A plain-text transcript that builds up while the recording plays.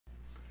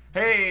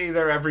Hey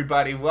there,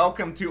 everybody.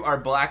 Welcome to our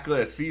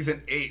Blacklist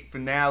Season 8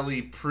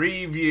 finale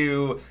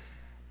preview.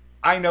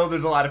 I know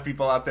there's a lot of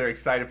people out there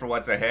excited for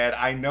what's ahead.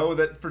 I know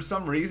that for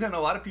some reason, a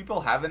lot of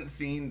people haven't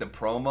seen the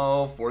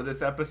promo for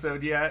this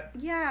episode yet.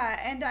 Yeah,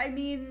 and I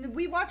mean,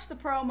 we watched the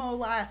promo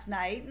last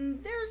night,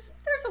 and there's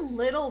a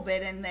little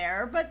bit in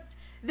there, but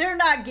they're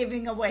not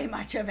giving away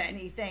much of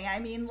anything. I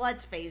mean,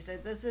 let's face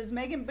it, this is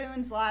Megan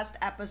Boone's last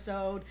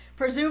episode,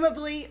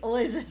 presumably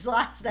Liz's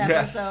last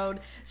episode,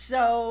 yes.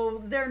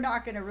 So they're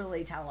not going to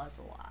really tell us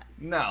a lot.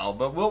 No,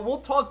 but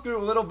we'll talk through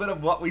a little bit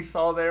of what we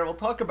saw there. We'll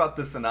talk about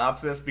the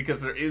synopsis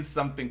because there is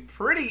something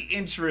pretty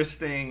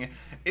interesting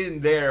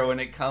in there when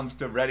it comes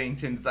to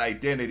Reddington's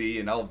identity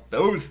and all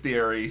those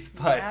theories,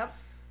 but... Yep.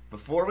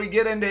 Before we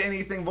get into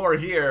anything more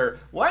here,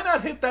 why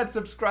not hit that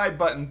subscribe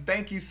button?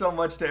 Thank you so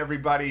much to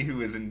everybody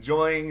who is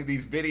enjoying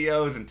these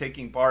videos and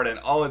taking part in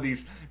all of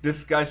these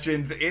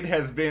discussions. It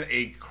has been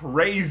a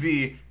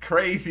crazy,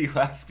 crazy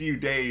last few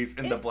days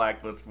in the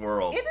Blacklist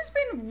world. It has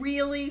been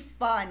really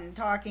fun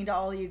talking to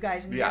all you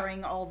guys and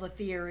hearing all the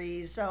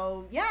theories.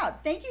 So, yeah,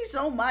 thank you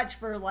so much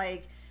for,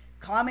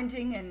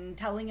 commenting and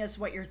telling us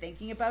what you're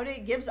thinking about it.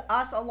 It gives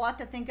us a lot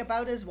to think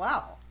about as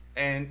well.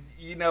 And,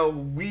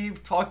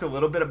 we've talked a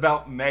little bit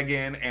about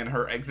Megan and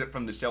her exit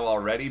from the show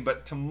already,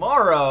 but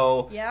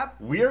tomorrow,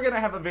 we are going to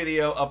have a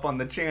video up on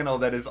the channel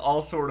that is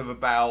all sort of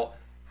about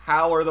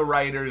how are the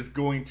writers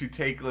going to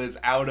take Liz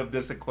out of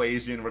this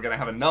equation. We're going to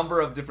have a number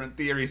of different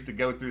theories to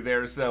go through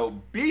there,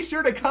 so be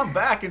sure to come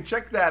back and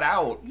check that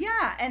out.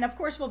 Yeah, and of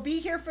course we'll be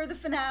here for the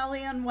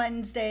finale on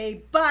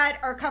Wednesday, but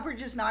our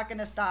coverage is not going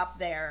to stop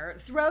there.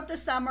 Throughout the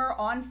summer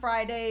on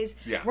Fridays,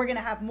 we're going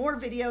to have more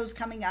videos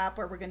coming up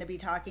where we're going to be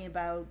talking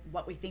about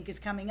what we think is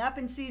coming up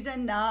in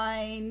Season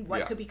 9,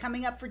 what could be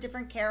coming up for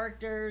different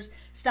characters,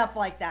 stuff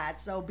like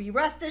that. So be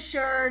rest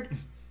assured,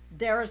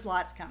 there is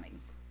lots coming.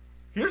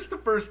 Here's the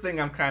first thing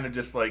I'm kind of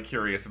just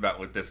curious about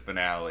with this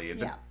finale.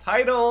 The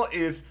title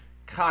is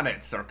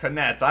Connets or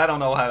Connets. I don't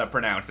know how to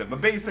pronounce it, but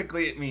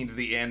basically it means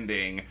the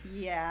ending.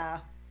 Yeah.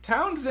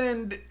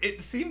 Townsend,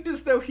 it seemed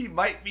as though he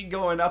might be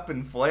going up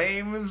in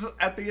flames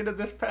at the end of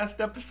this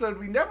past episode.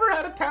 We never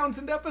had a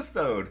Townsend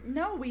episode.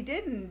 No, we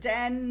didn't.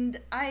 And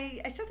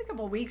I said a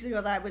couple weeks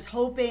ago that I was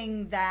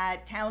hoping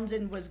that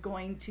Townsend was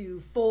going to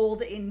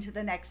fold into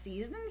the next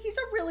season. He's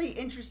a really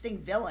interesting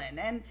villain.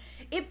 And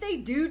if they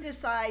do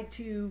decide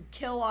to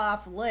kill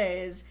off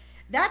Liz,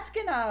 that's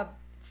going to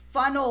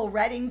funnel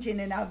Reddington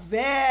in a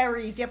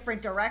very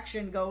different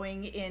direction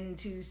going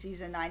into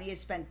Season 9. He has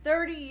spent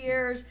 30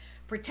 years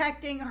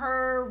protecting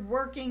her,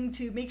 working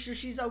to make sure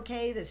she's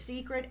okay, the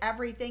secret,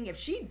 everything. If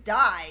she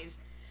dies,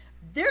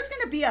 there's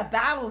going to be a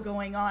battle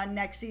going on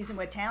next season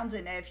with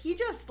Townsend. If he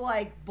just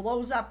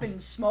blows up in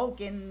smoke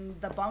in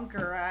the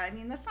bunker, I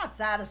mean, that's not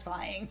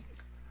satisfying.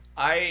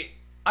 I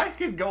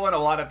could go on a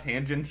lot of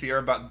tangents here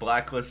about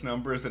Blacklist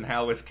numbers and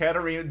how is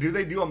Katarina, do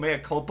they do a mea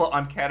culpa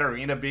on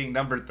Katarina being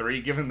number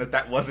 3, given that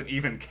that wasn't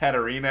even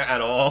Katarina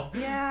at all?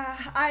 Yeah,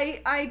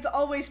 I've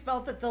always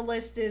felt that the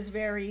list is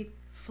very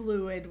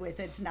fluid with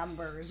its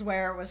numbers,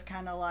 where it was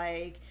kind of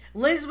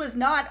Liz was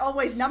not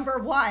always number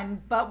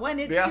 1, but when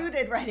it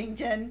suited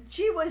Reddington,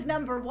 she was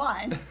number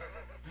 1.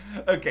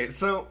 Okay,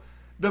 so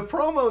the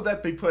promo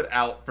that they put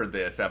out for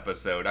this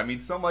episode, I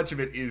mean, so much of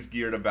it is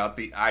geared about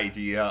the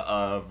idea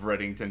of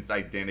Reddington's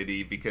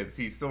identity, because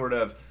he sort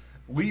of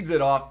leads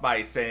it off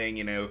by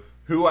saying,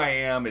 who I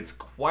am, it's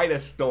quite a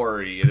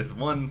story. It is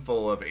one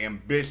full of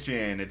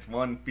ambition. It's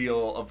one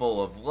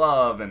full of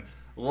love and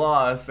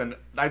loss, and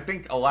I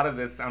think a lot of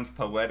this sounds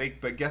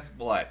poetic, but guess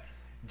what?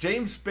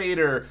 James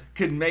Spader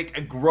could make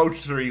a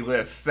grocery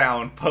list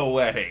sound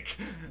poetic.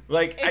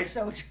 It's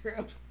so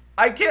true.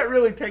 I can't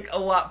really take a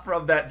lot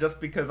from that,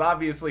 just because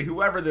obviously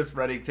whoever this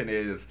Reddington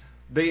is,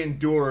 they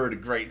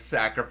endured great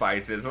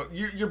sacrifices.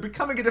 You're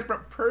becoming a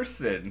different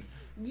person.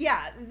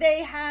 Yeah,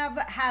 they have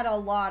had a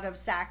lot of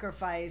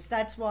sacrifice.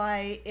 That's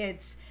why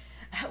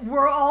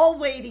we're all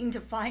waiting to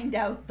find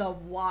out the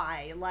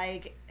why.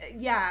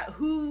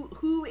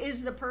 Who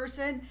is the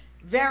person?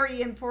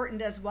 Very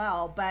important as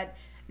well. But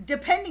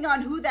depending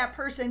on who that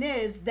person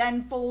is,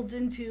 then folds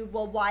into,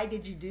 well, why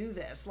did you do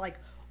this?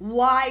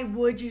 Why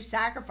would you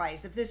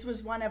sacrifice? If this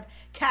was one of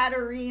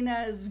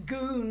Katarina's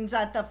goons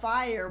at the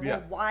fire,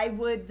 well, why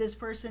would this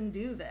person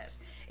do this?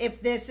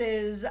 If this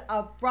is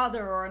a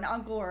brother or an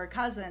uncle or a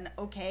cousin,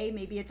 okay,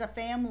 maybe it's a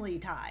family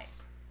tie.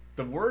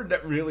 The word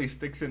that really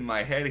sticks in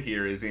my head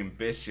here is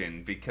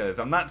ambition, because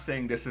I'm not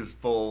saying this is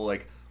full,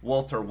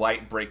 Walter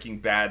White Breaking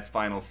Bad's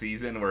final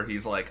season, where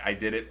he's I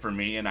did it for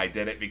me and I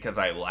did it because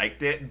I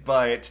liked it,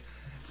 but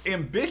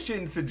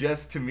ambition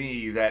suggests to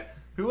me that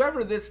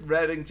whoever this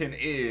Reddington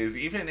is,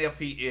 even if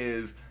he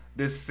is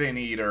this sin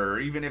eater,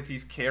 even if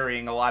he's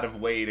carrying a lot of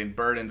weight and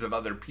burdens of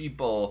other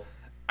people,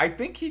 I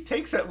think he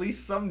takes at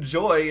least some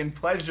joy and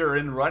pleasure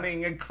in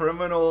running a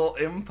criminal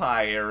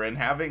empire and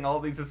having all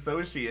these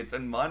associates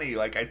and money.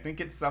 I think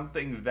it's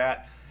something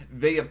that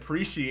they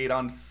appreciate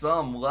on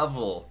some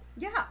level.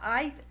 Yeah,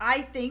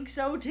 I think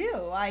so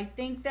too. I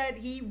think that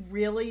he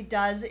really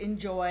does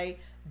enjoy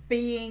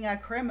being a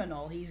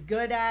criminal. He's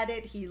good at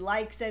it. He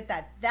likes it.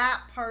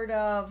 That part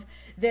of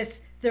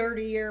this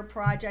 30-year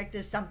project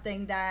is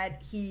something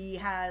that he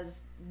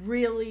has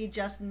really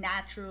just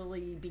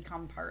naturally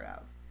become part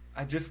of.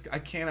 I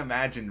can't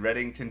imagine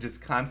Reddington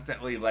just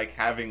constantly like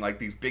having like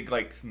these big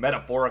like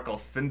metaphorical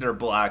cinder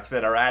blocks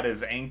that are at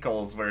his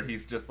ankles where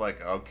he's just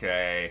like,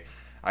 okay,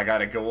 I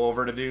gotta go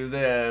over to do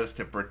this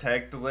to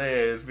protect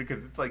Liz,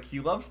 because it's like he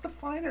loves the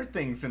finer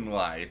things in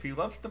life. He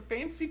loves the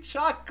fancy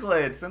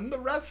chocolates and the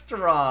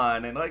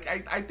restaurant, and like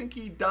I think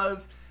he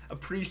does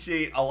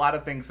appreciate a lot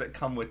of things that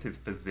come with his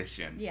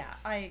position. Yeah,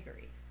 I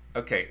agree.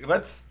 Okay,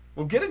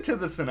 we'll get into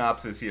the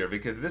synopsis here,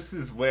 because this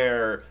is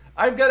where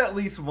I've got at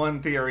least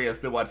one theory as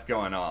to what's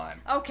going on.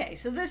 Okay,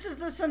 so this is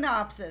the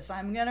synopsis.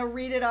 I'm going to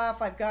read it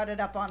off. I've got it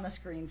up on the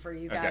screen for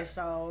you guys,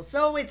 so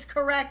it's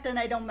correct and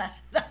I don't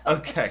mess it up.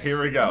 Okay, here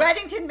we go.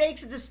 Reddington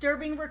makes a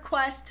disturbing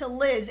request to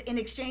Liz in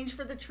exchange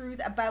for the truth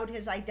about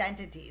his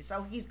identity.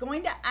 So he's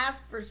going to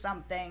ask for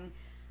something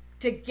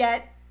to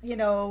get,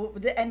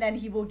 and then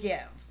he will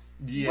give.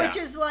 Yeah. Which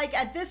is like,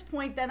 at this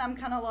point, then I'm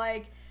kind of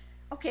like,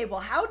 okay, well,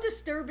 how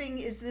disturbing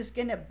is this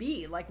going to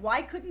be? Like,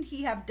 why couldn't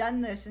he have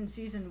done this in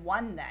season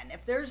 1 then?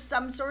 If there's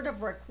some sort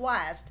of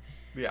request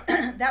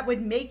that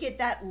would make it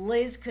that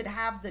Liz could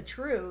have the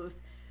truth,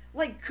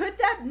 like, could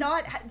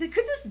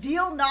this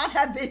deal not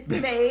have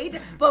been made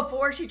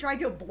before she tried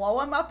to blow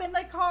him up in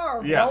the car,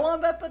 or blow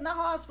him up in the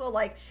hospital?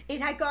 Like, it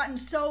had gotten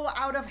so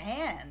out of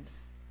hand.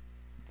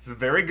 It's a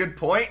very good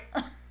point.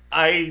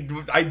 I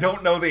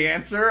don't know the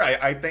answer.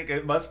 I think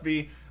it must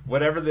be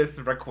whatever this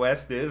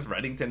request is.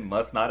 Reddington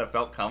must not have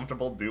felt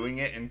comfortable doing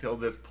it until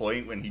this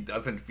point, when he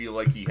doesn't feel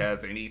like he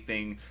has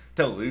anything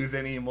to lose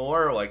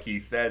anymore. Like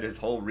he said, his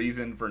whole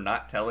reason for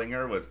not telling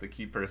her was to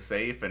keep her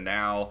safe, and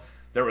now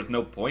there was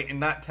no point in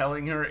not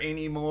telling her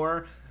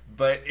anymore.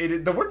 But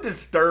the word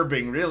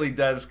disturbing really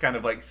does kind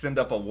of like send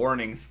up a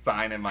warning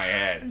sign in my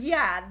head.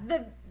 Yeah,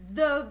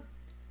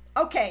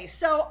 okay,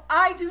 so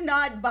I do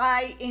not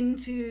buy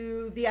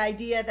into the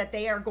idea that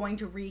they are going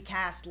to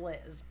recast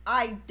Liz.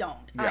 I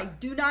don't. Yeah. I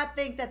do not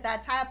think that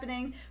that's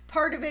happening.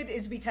 Part of it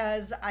is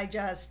because I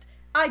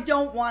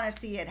don't want to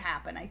see it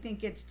happen. I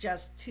think it's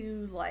just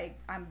too, like,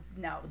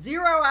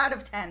 0 out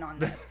of 10 on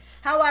this.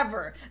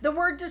 However, the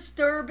word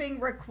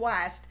disturbing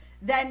request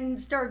then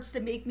starts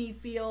to make me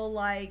feel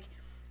like,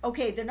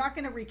 okay, they're not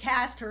going to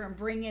recast her and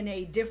bring in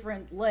a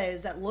different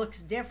Liz that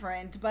looks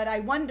different, but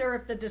I wonder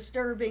if the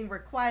disturbing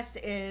request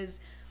is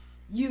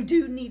you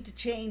do need to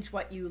change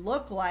what you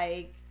look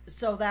like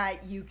so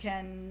that you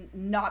can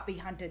not be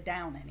hunted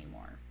down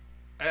anymore.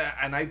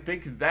 And I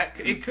think that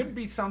it could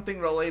be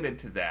something related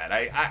to that.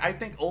 I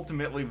think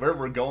ultimately where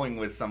we're going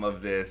with some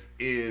of this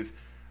is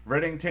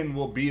Reddington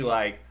will be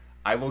like,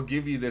 I will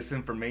give you this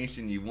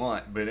information you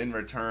want, but in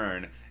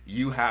return,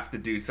 you have to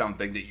do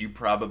something that you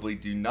probably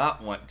do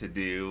not want to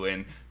do.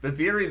 And the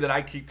theory that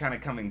I keep kind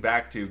of coming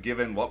back to,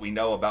 given what we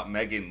know about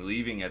Megan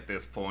leaving at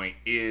this point,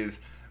 is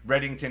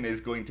Reddington is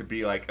going to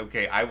be like,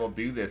 okay, I will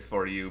do this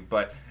for you,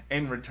 but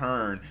in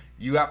return,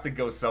 you have to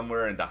go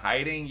somewhere into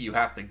hiding. You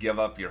have to give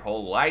up your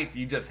whole life.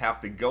 You just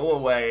have to go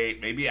away.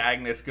 Maybe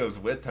Agnes goes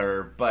with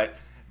her, but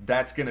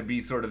that's going to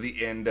be sort of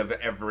the end of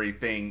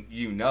everything,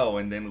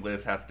 and then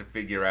Liz has to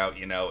figure out,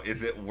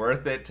 is it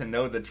worth it to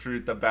know the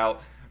truth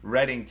about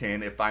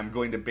Reddington if I'm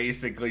going to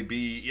basically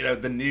be,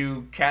 the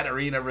new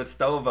Katerina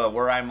Rostova,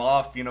 where I'm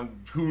off,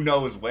 who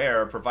knows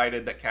where,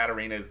 provided that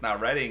Katerina is not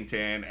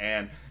Reddington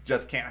and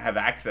just can't have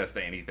access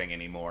to anything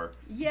anymore.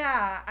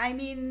 Yeah, I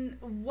mean,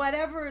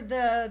 whatever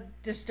the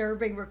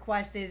disturbing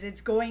request is,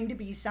 it's going to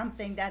be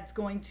something that's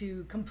going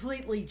to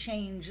completely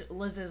change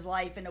Liz's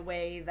life in a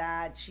way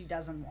that she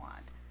doesn't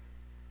want.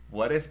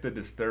 What if the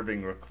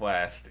disturbing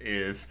request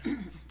is,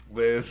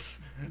 Liz,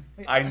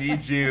 I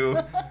need you.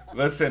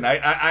 Listen,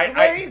 Where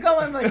are you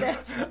going with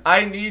this?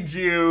 I need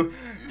you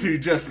to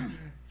just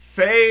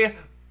say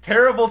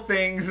terrible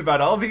things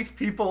about all these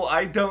people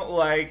I don't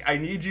like. I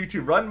need you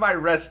to run my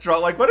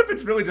restaurant. Like, what if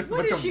it's really just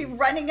what is she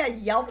running a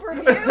Yelp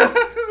review?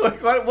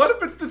 Like, what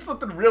if it's just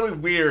something really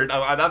weird?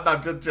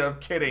 I'm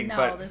just kidding. No,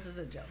 but this is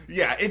a joke.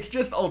 Yeah, it's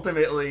just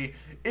ultimately,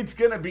 it's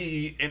going to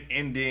be an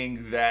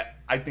ending that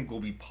I think will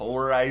be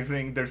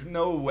polarizing. There's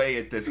no way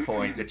at this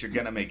point that you're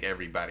going to make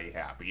everybody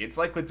happy. It's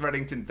like with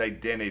Reddington's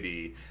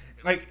identity.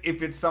 Like,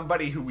 if it's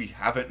somebody who we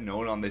haven't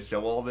known on the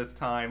show all this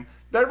time,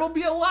 there will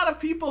be a lot of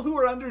people who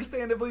are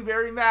understandably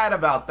very mad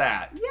about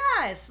that.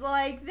 Yes,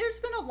 like, there's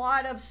been a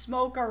lot of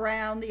smoke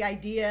around the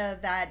idea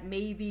that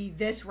maybe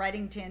this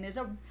Reddington is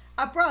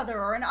a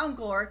brother or an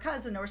uncle or a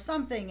cousin or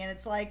something, and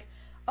it's like,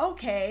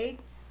 okay,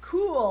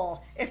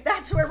 cool. If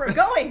that's where we're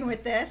going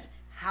with this,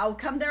 how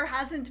come there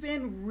hasn't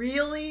been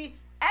really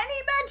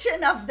any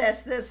mention of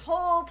this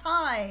whole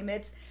time?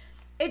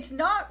 It's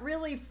not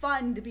really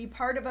fun to be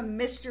part of a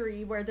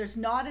mystery where there's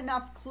not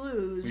enough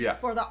clues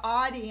for the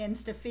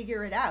audience to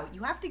figure it out.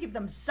 You have to give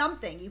them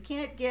something. You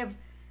can't give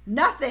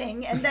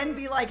nothing and then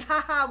be like,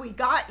 haha, we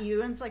got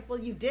you. And it's like, well,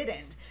 you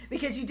didn't,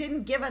 because you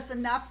didn't give us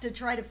enough to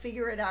try to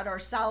figure it out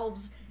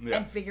ourselves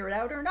and figure it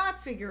out or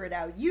not figure it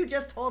out. You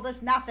just told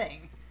us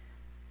nothing.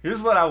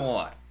 Here's what I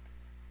want.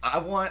 I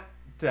want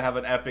to have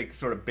an epic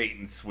sort of bait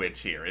and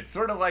switch here. It's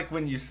sort of like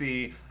when you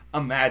see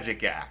a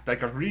magic act,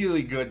 like a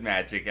really good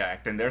magic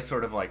act, and they're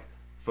sort of like,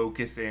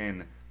 focus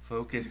in,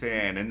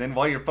 and then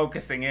while you're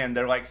focusing in,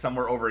 they're like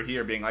somewhere over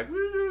here being like,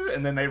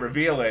 and then they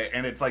reveal it,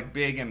 and it's like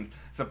big and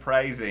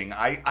surprising.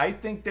 I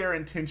think they're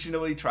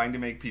intentionally trying to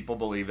make people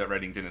believe that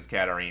Reddington is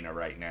Katarina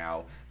right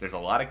now. There's a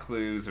lot of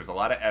clues, there's a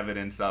lot of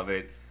evidence of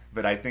it,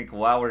 but I think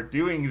while we're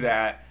doing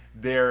that,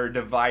 they're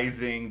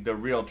devising the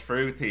real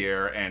truth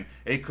here, and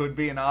it could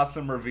be an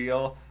awesome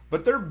reveal,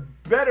 but there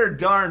better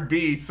darn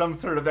be some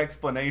sort of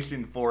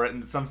explanation for it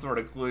and some sort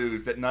of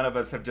clues that none of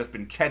us have just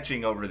been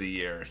catching over the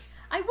years.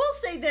 I will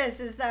say this,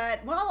 is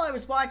that while I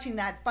was watching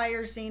that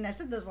fire scene, I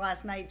said this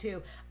last night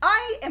too,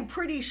 I am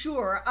pretty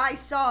sure I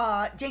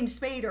saw James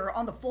Spader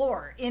on the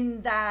floor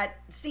in that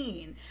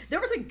scene.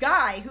 There was a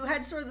guy who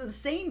had sort of the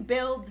same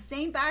build, the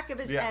same back of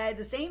his head,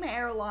 the same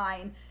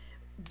hairline,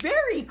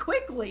 very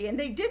quickly, and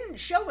they didn't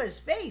show his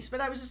face,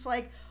 but I was just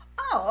like,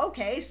 oh,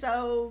 okay,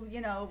 so, you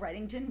know,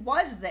 Reddington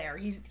was there.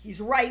 He's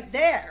right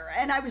there.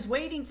 And I was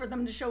waiting for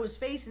them to show his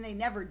face, and they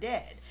never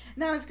did.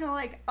 And I was kind of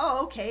like,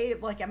 oh, okay,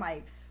 like, am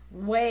I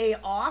way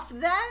off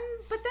then?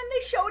 But then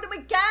they showed him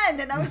again,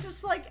 and I was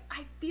just like,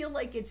 I feel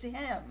like it's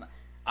him.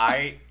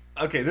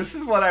 Okay, this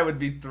is what I would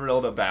be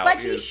thrilled about. But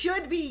he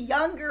should be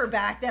younger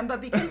back then,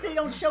 but because they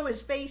don't show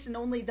his face and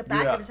only the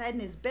back of his head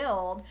and his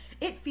build,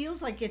 it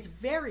feels like it's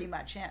very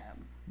much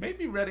him.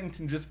 Maybe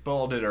Reddington just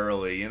balded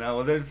early, you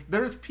know?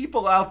 There's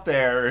people out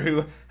there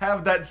who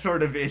have that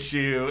sort of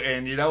issue,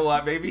 and you know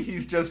what? Maybe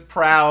he's just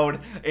proud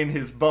in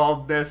his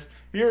baldness.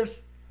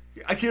 Here's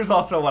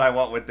also what I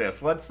want with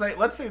this. Let's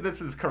say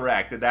this is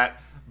correct, and that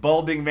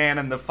balding man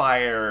in the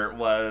fire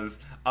was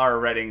our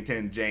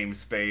Reddington,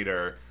 James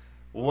Spader.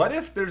 What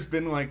if there's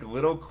been like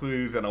little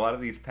clues in a lot of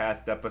these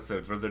past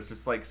episodes where there's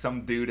just like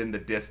some dude in the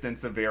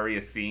distance of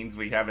various scenes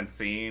we haven't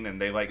seen,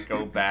 and they like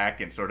go back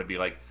and sort of be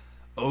like,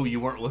 oh, you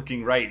weren't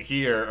looking right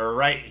here or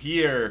right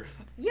here.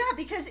 Yeah,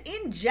 because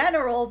in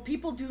general,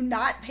 people do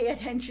not pay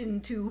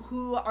attention to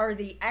who are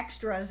the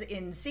extras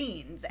in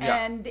scenes.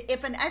 Yeah. And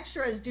if an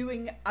extra is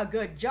doing a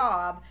good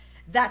job,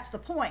 that's the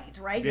point,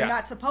 right? Yeah. You're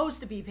not supposed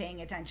to be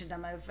paying attention to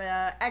them. If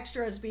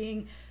extra is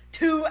being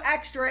too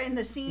extra in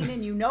the scene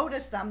and you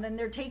notice them, then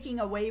they're taking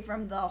away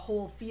from the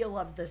whole feel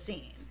of the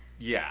scene.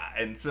 Yeah,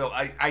 and so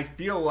I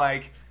feel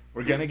like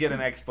we're going to get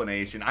an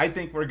explanation. I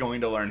think we're going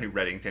to learn who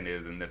Reddington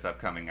is in this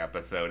upcoming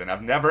episode, and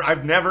I've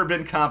never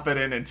been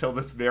confident until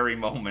this very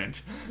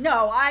moment.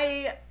 No,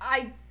 I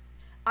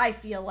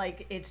feel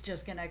like it's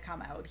just going to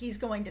come out. He's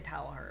going to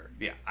tell her.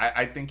 Yeah,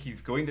 I think he's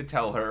going to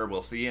tell her.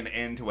 We'll see an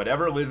end to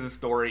whatever Liz's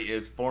story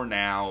is for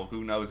now.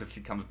 Who knows if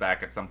she comes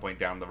back at some point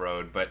down the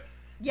road, but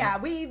yeah,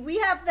 we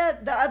have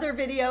the other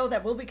video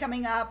that will be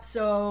coming up,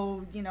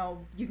 so, you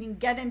know, you can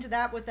get into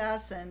that with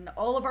us and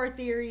all of our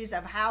theories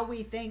of how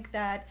we think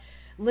that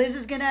Liz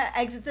is going to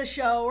exit the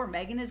show, or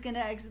Megan is going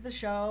to exit the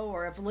show,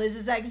 or if Liz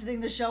is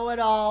exiting the show at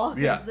all,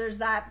 because there's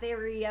that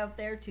theory out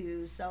there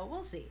too, so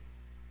we'll see.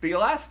 The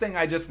last thing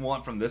I just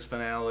want from this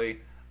finale,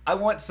 I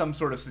want some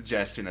sort of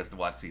suggestion as to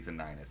what season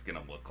 9 is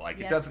going to look like.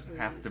 Yes, it doesn't please.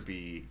 have to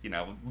be, you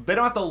know, they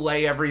don't have to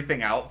lay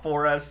everything out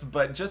for us,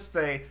 but just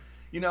say,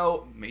 you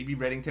know, maybe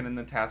Reddington and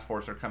the task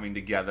force are coming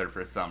together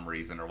for some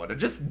reason or whatever.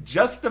 Just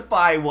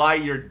justify why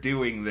you're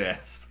doing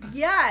this.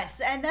 Yes,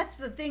 and that's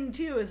the thing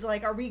too, is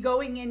like, are we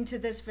going into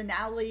this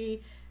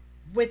finale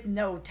with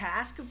no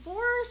task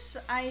force?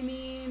 I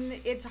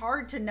mean, it's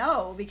hard to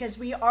know, because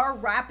we are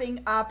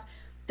wrapping up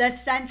the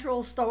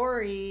central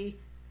story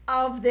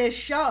of this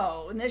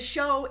show, and this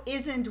show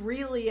isn't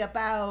really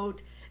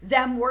about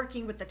them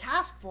working with the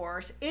task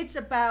force. It's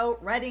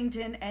about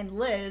Reddington and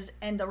Liz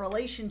and the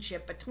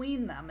relationship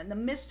between them and the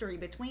mystery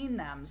between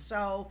them.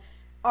 So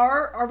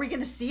are we going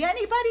to see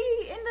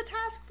anybody in the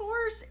task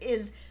force?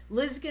 Is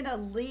Liz going to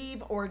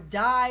leave or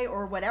die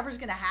or whatever's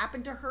going to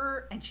happen to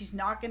her, and she's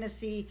not going to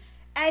see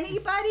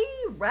anybody?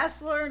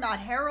 Wrestler, not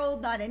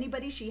Harold, not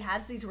anybody she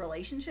has these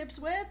relationships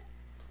with?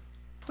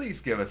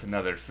 Please give us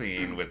another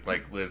scene with,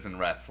 like, Liz and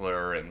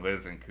Wrestler and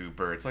Liz and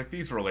Cooper. It's like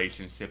these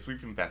relationships,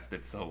 we've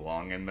invested so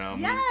long in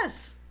them.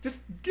 Yes.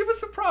 Just give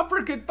us a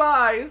proper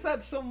goodbye. Is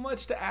that so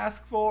much to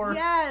ask for?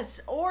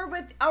 Yes, or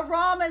with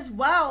Aram as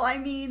well. I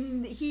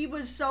mean, he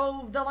was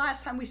so, the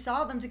last time we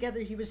saw them together,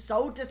 he was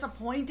so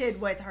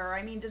disappointed with her.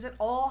 I mean, does it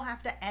all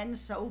have to end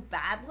so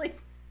badly?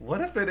 What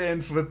if it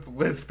ends with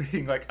Liz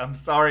being like, I'm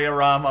sorry,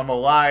 Aram, I'm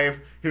alive.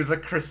 Here's a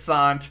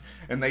croissant.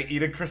 And they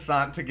eat a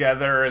croissant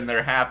together and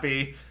they're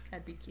happy.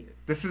 That'd be cute.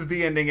 This is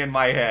the ending in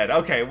my head.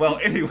 Okay, well,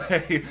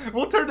 anyway,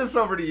 we'll turn this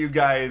over to you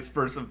guys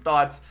for some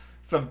thoughts,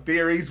 some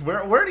theories.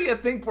 Where do you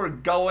think we're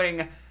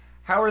going?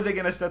 How are they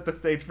going to set the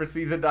stage for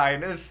season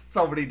 9? There's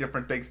so many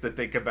different things to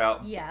think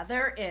about. Yeah,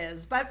 there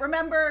is. But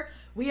remember,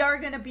 we are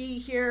going to be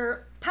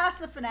here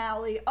past the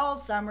finale all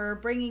summer,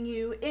 bringing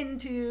you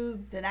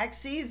into the next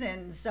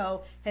season.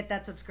 So hit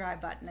that subscribe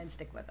button and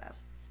stick with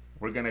us.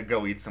 We're going to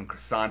go eat some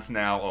croissants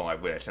now. Oh, I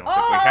wish. I don't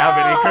think we have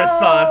any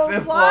croissants.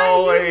 If why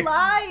only. are you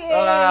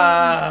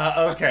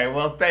lying? Okay,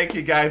 well, thank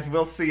you guys.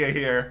 We'll see you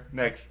here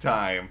next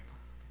time.